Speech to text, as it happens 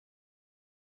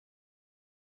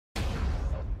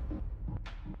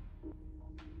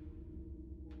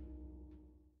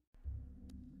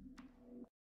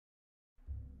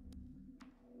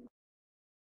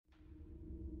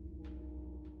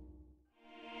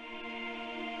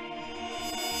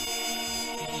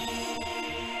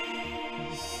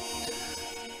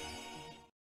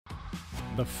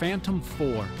The Phantom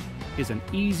 4 is an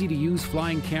easy-to-use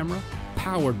flying camera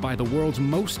powered by the world's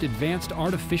most advanced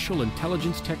artificial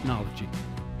intelligence technology.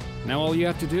 Now all you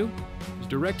have to do is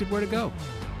direct it where to go.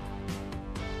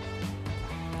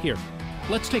 Here,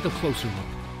 let's take a closer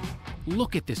look.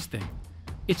 Look at this thing.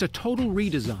 It's a total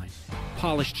redesign.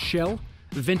 Polished shell,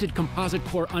 vented composite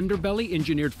core underbelly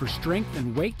engineered for strength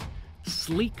and weight,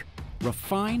 sleek,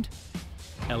 refined,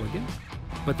 elegant.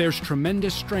 But there's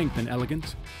tremendous strength in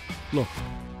elegance. Look,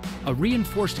 a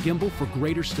reinforced gimbal for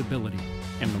greater stability,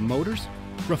 and the motors,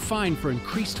 refined for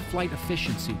increased flight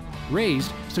efficiency,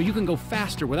 raised so you can go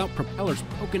faster without propellers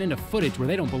poking into footage where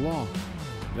they don't belong.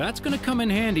 That's gonna come in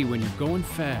handy when you're going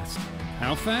fast.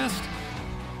 How fast?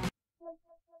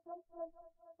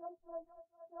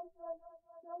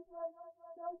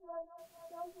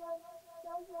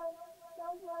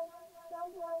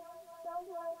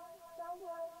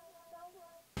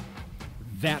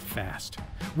 That fast.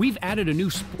 We've added a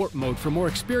new sport mode for more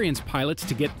experienced pilots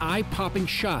to get eye-popping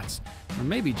shots, or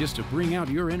maybe just to bring out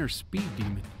your inner speed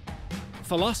demon.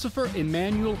 Philosopher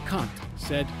Immanuel Kant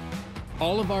said,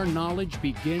 "All of our knowledge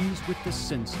begins with the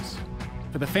senses."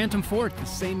 For the Phantom 4, it's the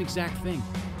same exact thing.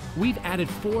 We've added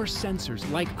 4 sensors,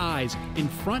 like eyes, in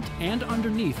front and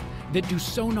underneath that do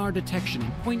sonar detection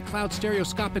and point cloud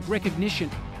stereoscopic recognition.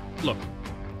 Look,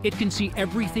 it can see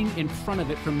everything in front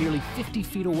of it from nearly 50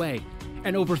 feet away,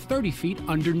 and over 30 feet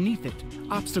underneath it.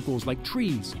 Obstacles like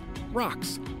trees,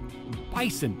 rocks,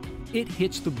 bison. It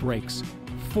hits the brakes.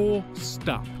 Full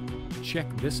stop. Check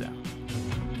this out.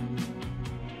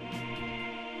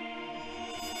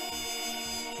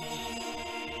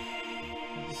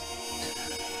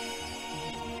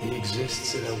 He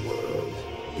exists in a world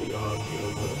beyond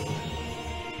your world.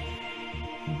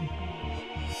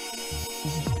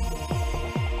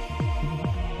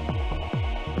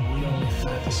 We only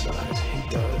fantasize, he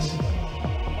does.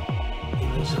 He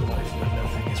lives a life where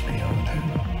nothing is beyond him.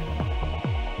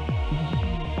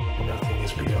 Nothing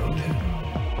is beyond him.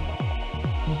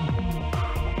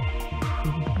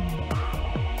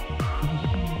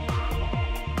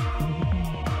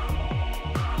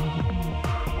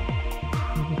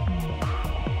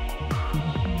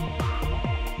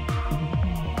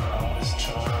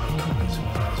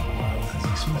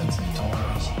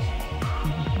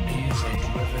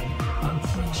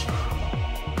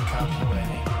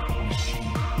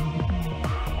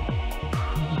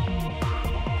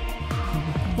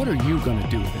 What are you gonna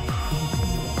do with it?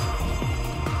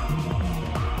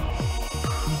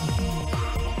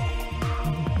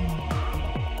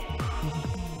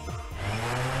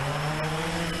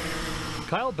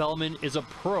 Kyle Bellman is a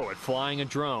pro at flying a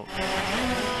drone.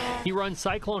 He runs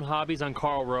Cyclone Hobbies on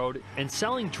Carl Road, and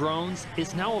selling drones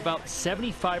is now about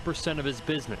 75% of his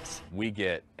business. We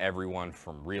get everyone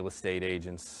from real estate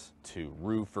agents to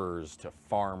roofers to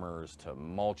farmers to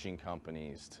mulching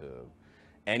companies to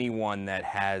anyone that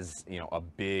has, a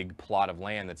big plot of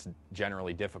land that's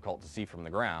generally difficult to see from the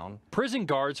ground. Prison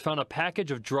guards found a package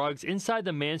of drugs inside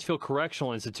the Mansfield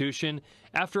Correctional Institution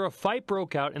after a fight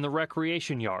broke out in the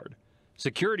recreation yard.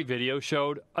 Security video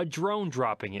showed a drone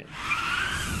dropping it.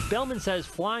 Bellman says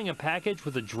flying a package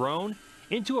with a drone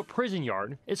into a prison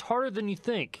yard is harder than you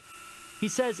think. He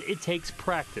says it takes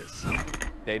practice.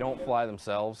 They don't fly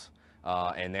themselves,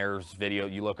 and there's video,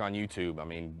 you look on YouTube,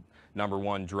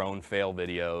 #1 drone fail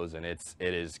videos, and it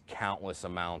is countless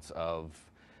amounts of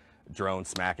drones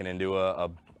smacking into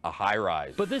a high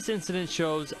rise. But this incident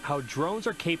shows how drones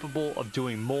are capable of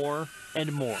doing more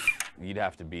and more. You'd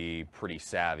have to be pretty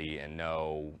savvy and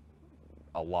know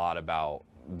a lot about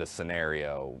the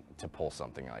scenario to pull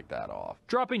something like that off.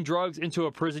 Dropping drugs into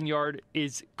a prison yard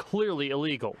is clearly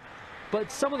illegal, but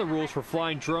some of the rules for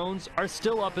flying drones are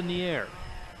still up in the air.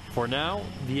 For now,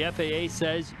 the FAA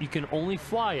says you can only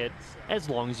fly it as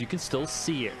long as you can still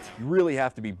see it. You really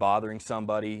have to be bothering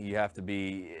somebody. You have to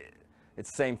be, it's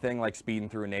the same thing like speeding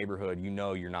through a neighborhood. You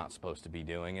know you're not supposed to be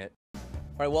doing it.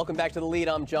 All right, welcome back to The Lead.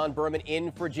 I'm John Berman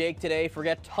in for Jake today.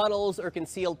 Forget tunnels or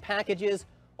concealed packages.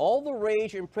 All the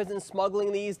rage in prison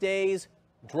smuggling these days,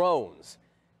 drones.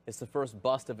 It's the first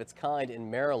bust of its kind in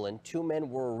Maryland. 2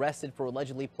 men were arrested for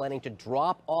allegedly planning to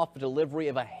drop off a delivery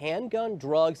of a handgun,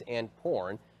 drugs, and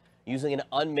porn using an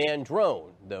unmanned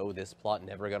drone, though this plot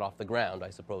never got off the ground, I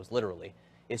suppose literally.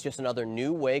 It's just another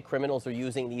new way criminals are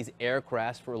using these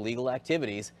aircrafts for illegal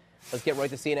activities. Let's get right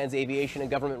to CNN's aviation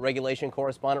and government regulation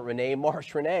correspondent Renee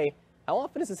Marsh. Renee, How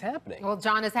often is this happening? Well,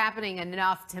 John, is happening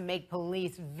enough to make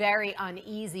police very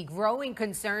uneasy. Growing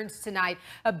concerns tonight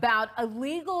about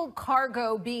illegal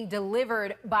cargo being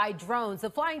delivered by drones. The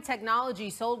flying technology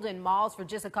sold in malls for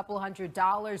just a couple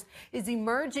 $100 is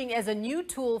emerging as a new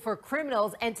tool for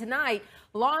criminals. And tonight,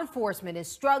 law enforcement is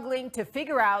struggling to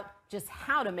figure out just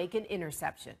how to make an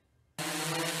interception.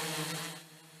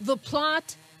 The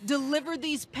plot: deliver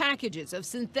these packages of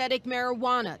synthetic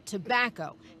marijuana,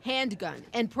 tobacco, handgun,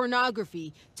 and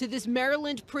pornography to this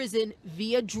Maryland prison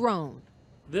via drone.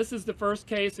 This is the first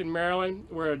case in Maryland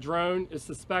where a drone is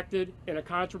suspected in a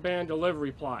contraband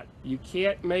delivery plot. You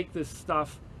can't make this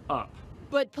stuff up.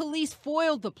 But police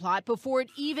foiled the plot before it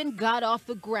even got off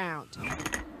the ground.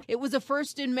 It was a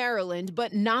first in Maryland,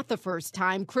 but not the first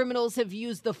time criminals have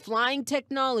used the flying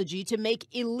technology to make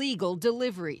illegal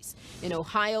deliveries. In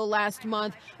Ohio last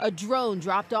month, a drone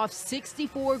dropped off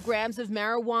 64 grams of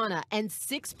marijuana and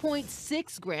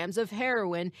 6.6 grams of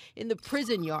heroin in the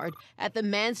prison yard at the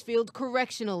Mansfield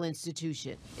Correctional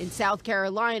Institution. In South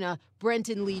Carolina,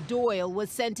 Brenton Lee Doyle was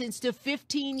sentenced to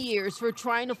 15 years for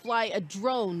trying to fly a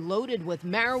drone loaded with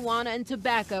marijuana and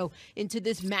tobacco into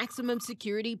this maximum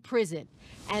security prison.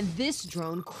 And this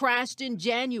drone crashed in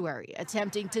January,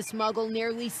 attempting to smuggle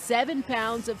nearly 7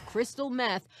 pounds of crystal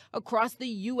meth across the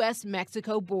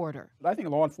U.S.-Mexico border. I think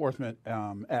law enforcement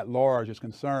at large is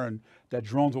concerned that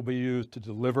drones will be used to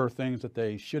deliver things that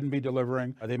they shouldn't be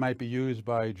delivering. They might be used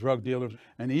by drug dealers.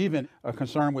 And even a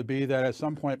concern would be that at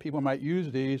some point people might use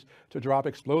these to drop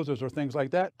explosives or things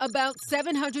like that. About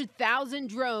 700,000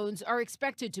 drones are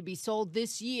expected to be sold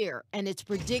this year, and it's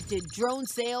predicted drone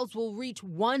sales will reach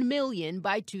 1 million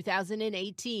by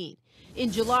 2018.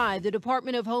 In July, the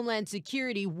Department of Homeland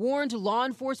Security warned law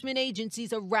enforcement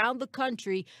agencies around the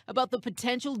country about the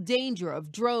potential danger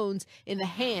of drones in the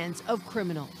hands of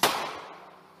criminals.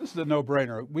 This is a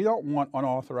no-brainer. We don't want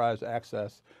unauthorized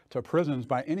access to prisons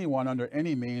by anyone under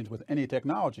any means with any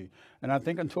technology. And I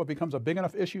think until it becomes a big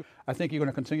enough issue, I think you're going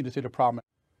to continue to see the problem.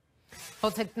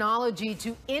 Well, technology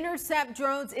to intercept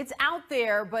drones, it's out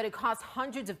there, but it costs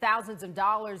hundreds of thousands of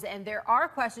dollars, and there are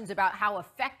questions about how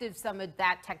effective some of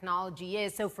that technology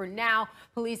is. So for now,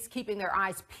 police keeping their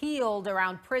eyes peeled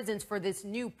around prisons for this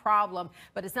new problem.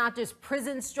 But it's not just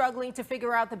prisons struggling to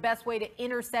figure out the best way to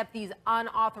intercept these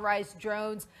unauthorized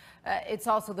drones. It's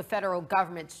also the federal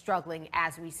government struggling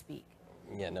as we speak.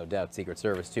 Yeah, no doubt. Secret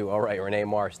Service, too. All right, Renee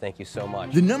Marsh, thank you so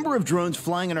much. The number of drones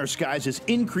flying in our skies has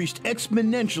increased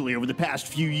exponentially over the past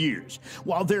few years.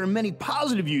 While there are many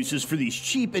positive uses for these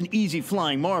cheap and easy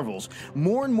flying marvels,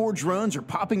 more and more drones are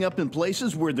popping up in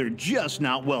places where they're just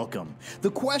not welcome.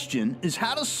 The question is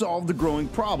how to solve the growing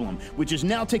problem, which is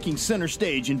now taking center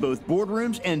stage in both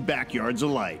boardrooms and backyards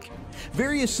alike.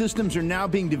 Various systems are now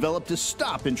being developed to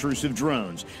stop intrusive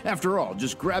drones. After all,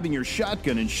 just grabbing your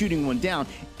shotgun and shooting one down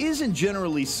isn't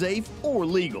generally safe or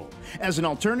legal. As an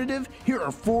alternative, here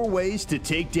are 4 ways to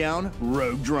take down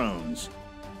rogue drones.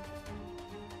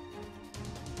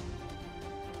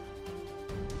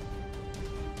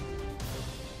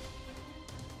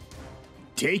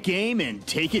 Take aim and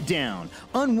take it down.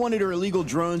 Unwanted or illegal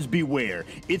drones, beware.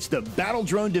 It's the Battle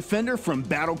Drone Defender from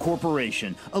Battle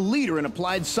Corporation, a leader in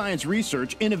applied science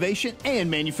research, innovation,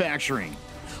 and manufacturing.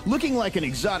 Looking like an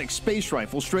exotic space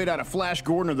rifle straight out of Flash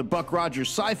Gordon or the Buck Rogers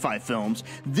sci-fi films,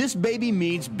 this baby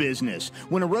means business.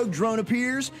 When a rogue drone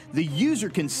appears, the user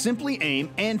can simply aim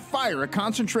and fire a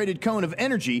concentrated cone of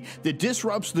energy that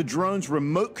disrupts the drone's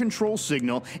remote control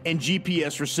signal and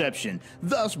GPS reception,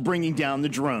 thus bringing down the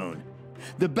drone.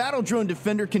 The Battle Drone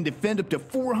Defender can defend up to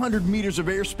 400 meters of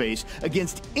airspace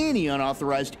against any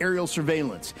unauthorized aerial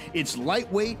surveillance. It's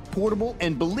lightweight, portable,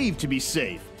 and believed to be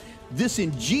safe. This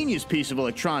ingenious piece of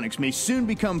electronics may soon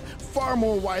become far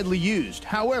more widely used.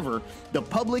 However, the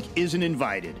public isn't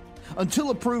invited.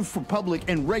 Until approved for public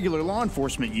and regular law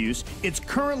enforcement use, it's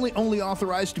currently only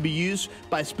authorized to be used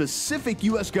by specific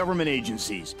U.S. government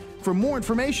agencies. For more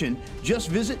information, just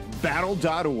visit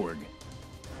battle.org.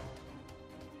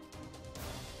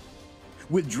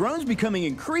 With drones becoming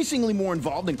increasingly more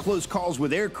involved in close calls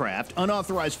with aircraft,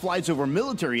 unauthorized flights over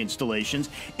military installations,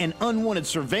 and unwanted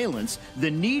surveillance,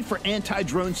 the need for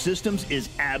anti-drone systems is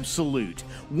absolute.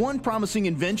 One promising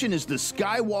invention is the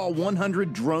Skywall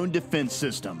 100 drone defense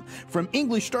system from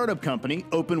English startup company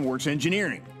OpenWorks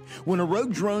Engineering. When a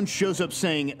rogue drone shows up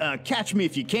saying, catch me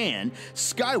if you can,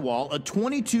 Skywall, a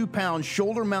 22-pound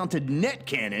shoulder-mounted net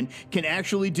cannon, can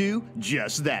actually do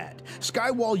just that.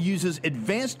 Skywall uses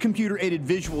advanced computer-aided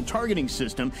visual targeting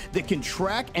system that can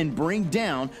track and bring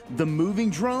down the moving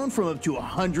drone from up to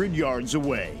 100 yards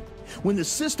away. When the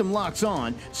system locks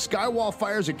on, Skywall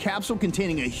fires a capsule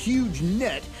containing a huge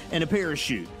net and a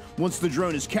parachute. Once the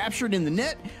drone is captured in the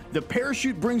net, the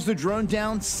parachute brings the drone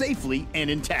down safely and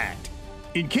intact.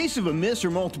 In case of a miss or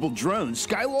multiple drones,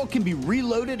 Skywall can be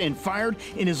reloaded and fired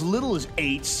in as little as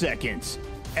 8 seconds.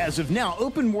 As of now,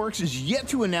 OpenWorks is yet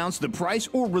to announce the price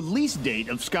or release date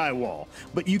of Skywall,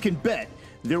 but you can bet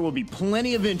there will be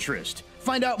plenty of interest.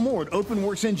 Find out more at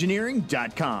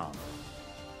openworksengineering.com.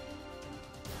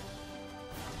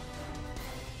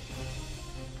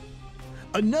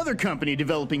 Another company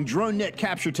developing drone net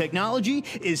capture technology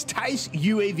is Tice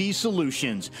UAV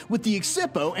Solutions with the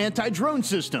Exippo anti-drone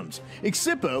systems.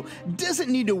 Exippo doesn't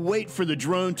need to wait for the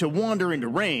drone to wander into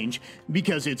range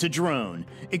because it's a drone.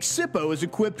 Exippo is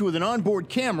equipped with an onboard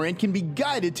camera and can be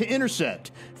guided to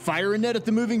intercept, fire a net at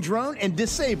the moving drone, and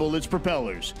disable its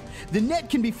propellers. The net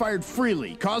can be fired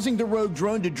freely, causing the rogue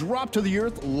drone to drop to the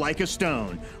earth like a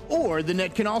stone. Or the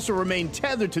net can also remain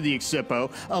tethered to the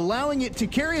Exippo, allowing it to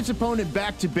carry its opponent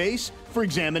back to base for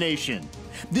examination.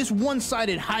 This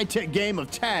one-sided high-tech game of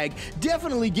tag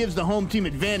definitely gives the home team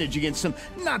advantage against some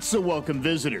not-so-welcome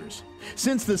visitors.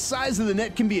 Since the size of the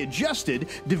net can be adjusted,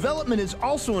 development is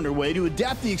also underway to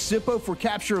adapt the Exippo for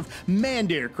capture of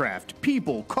manned aircraft,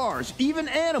 people, cars, even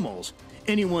animals.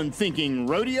 Anyone thinking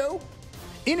rodeo?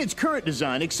 In its current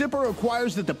design, Exippo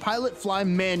requires that the pilot fly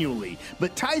manually,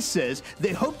 but Tice says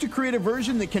they hope to create a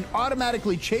version that can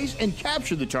automatically chase and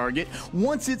capture the target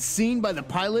once it's seen by the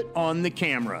pilot on the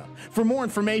camera. For more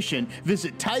information,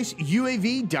 visit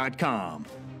TiceUAV.com.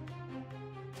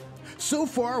 So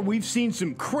far, we've seen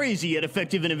some crazy yet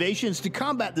effective innovations to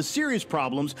combat the serious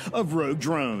problems of rogue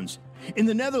drones. In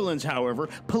the Netherlands, however,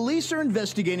 police are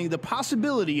investigating the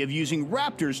possibility of using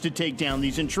raptors to take down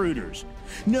these intruders.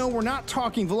 No, we're not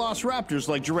talking velociraptors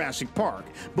like Jurassic Park,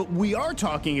 but we are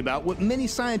talking about what many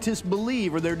scientists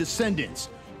believe are their descendants: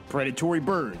 predatory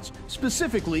birds,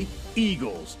 specifically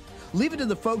eagles. Leave it to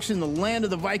the folks in the land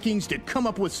of the Vikings to come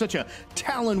up with such a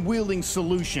talon-wielding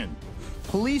solution.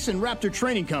 Police and raptor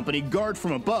training company Guard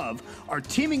From Above are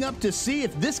teaming up to see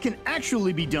if this can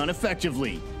actually be done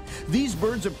effectively. These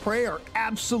birds of prey are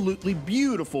absolutely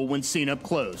beautiful when seen up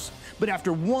close. But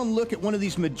after one look at one of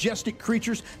these majestic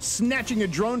creatures snatching a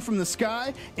drone from the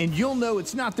sky, and you'll know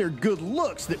it's not their good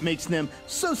looks that makes them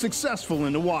so successful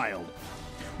in the wild.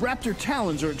 Raptor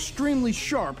talons are extremely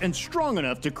sharp and strong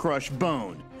enough to crush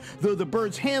bone. Though the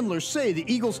bird's handlers say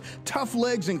the eagle's tough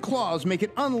legs and claws make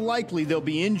it unlikely they'll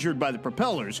be injured by the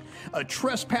propellers, a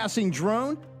trespassing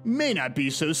drone may not be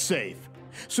so safe.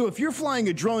 So if you're flying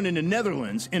a drone in the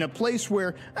Netherlands in a place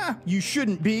where you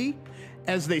shouldn't be,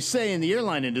 as they say in the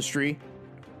airline industry,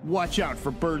 watch out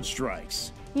for bird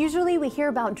strikes. Usually we hear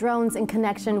about drones in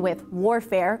connection with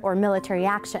warfare or military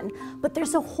action, but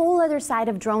there's a whole other side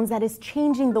of drones that is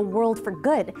changing the world for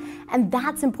good, and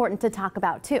that's important to talk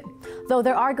about too. Though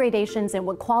there are gradations in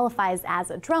what qualifies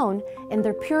as a drone, in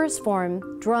their purest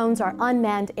form, drones are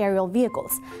unmanned aerial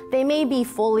vehicles. They may be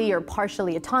fully or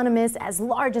partially autonomous, as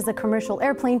large as a commercial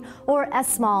airplane, or as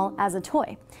small as a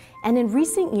toy. And in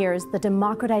recent years, the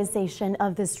democratization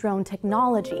of this drone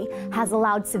technology has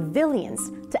allowed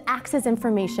civilians to access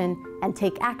information and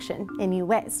take action in new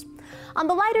ways. On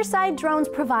the lighter side, drones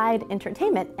provide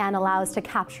entertainment and allow us to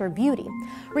capture beauty.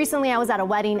 Recently, I was at a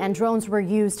wedding and drones were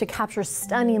used to capture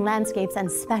stunning landscapes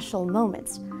and special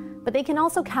moments. But they can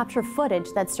also capture footage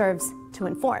that serves to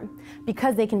inform.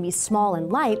 Because they can be small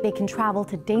and light, they can travel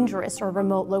to dangerous or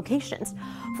remote locations.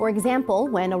 For example,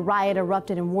 when a riot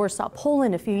erupted in Warsaw,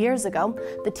 Poland a few years ago,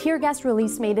 the tear gas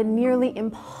release made it nearly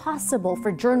impossible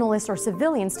for journalists or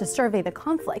civilians to survey the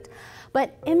conflict.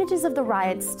 But images of the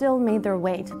riot still made their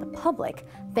way to the public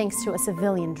thanks to a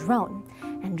civilian drone.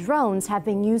 And drones have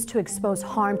been used to expose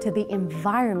harm to the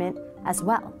environment as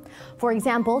well. For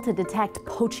example, to detect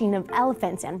poaching of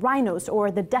elephants and rhinos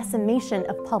or the decimation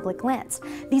of public lands.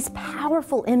 These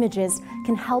powerful images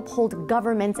can help hold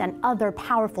governments and other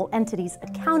powerful entities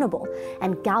accountable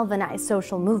and galvanize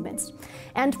social movements.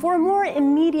 And for a more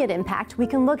immediate impact, we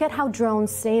can look at how drones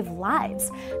save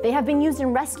lives. They have been used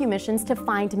in rescue missions to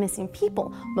find missing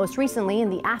people, most recently in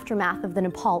the aftermath of the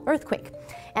Nepal earthquake.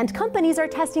 And companies are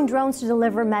testing drones to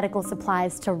deliver medical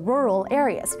supplies to rural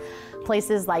areas.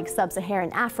 Places like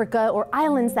sub-Saharan Africa or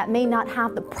islands that may not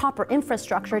have the proper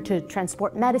infrastructure to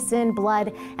transport medicine,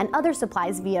 blood, and other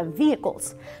supplies via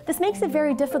vehicles. This makes it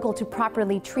very difficult to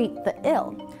properly treat the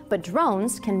ill. But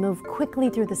drones can move quickly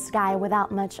through the sky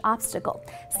without much obstacle.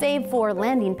 Save for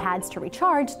landing pads to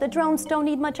recharge, the drones don't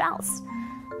need much else.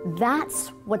 That's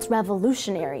what's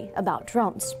revolutionary about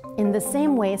drones. In the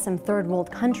same way some third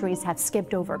world countries have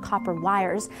skipped over copper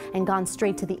wires and gone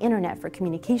straight to the internet for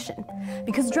communication.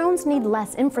 Because drones need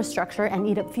less infrastructure and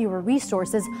eat up fewer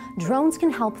resources, drones can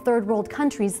help third world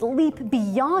countries leap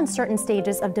beyond certain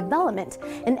stages of development.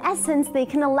 In essence, they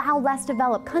can allow less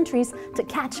developed countries to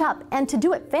catch up and to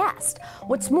do it fast.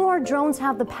 What's more, drones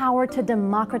have the power to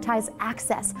democratize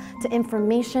access to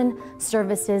information,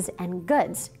 services, and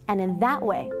goods, and in that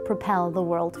way propel the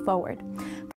world forward.